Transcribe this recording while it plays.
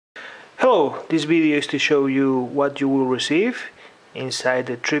Hello, this video is to show you what you will receive inside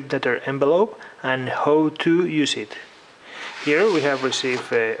the tripNETer envelope and how to use it. Here we have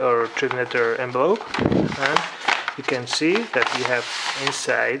received our tripNETer envelope, and you can see that we have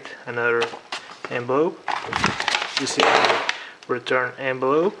inside another envelope. This is the return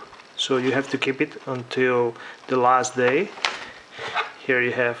envelope, so you have to keep it until the last day. Here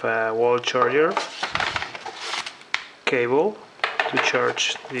you have a wall charger, cable to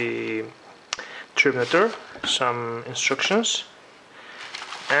charge the tripNETer, some instructions,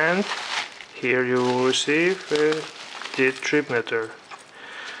 and here you will receive the tripNETer.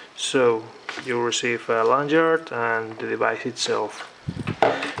 So you will receive a lanyard and the device itself.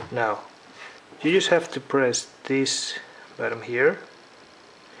 Now you just have to press this button here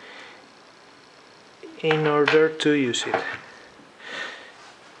in order to use it.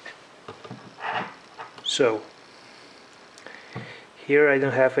 So here I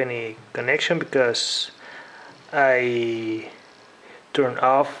don't have any connection because I turned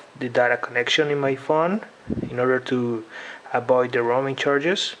off the data connection in my phone in order to avoid the roaming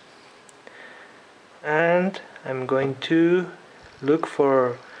charges, and I'm going to look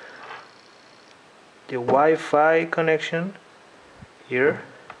for the Wi-Fi connection here.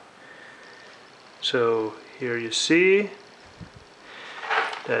 So here you see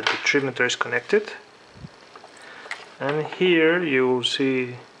that the tripNETer is connected, and here you will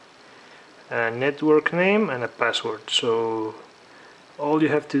see a network name and a password. So all you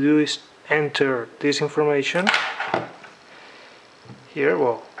have to do is enter this information here.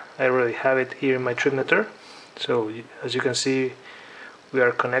 Well, I already have it here in my tripNETer. So as you can see, we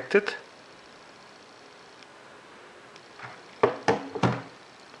are connected.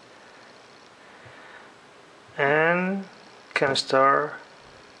 And can start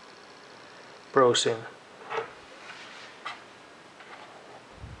browsing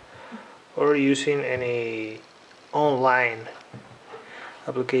or using any online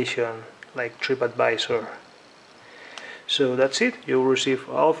application like TripAdvisor. So that's it. You will receive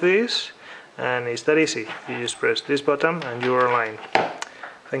all of this, and it's that easy. You just press this button and you're online.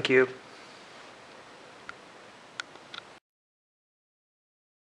 Thank you.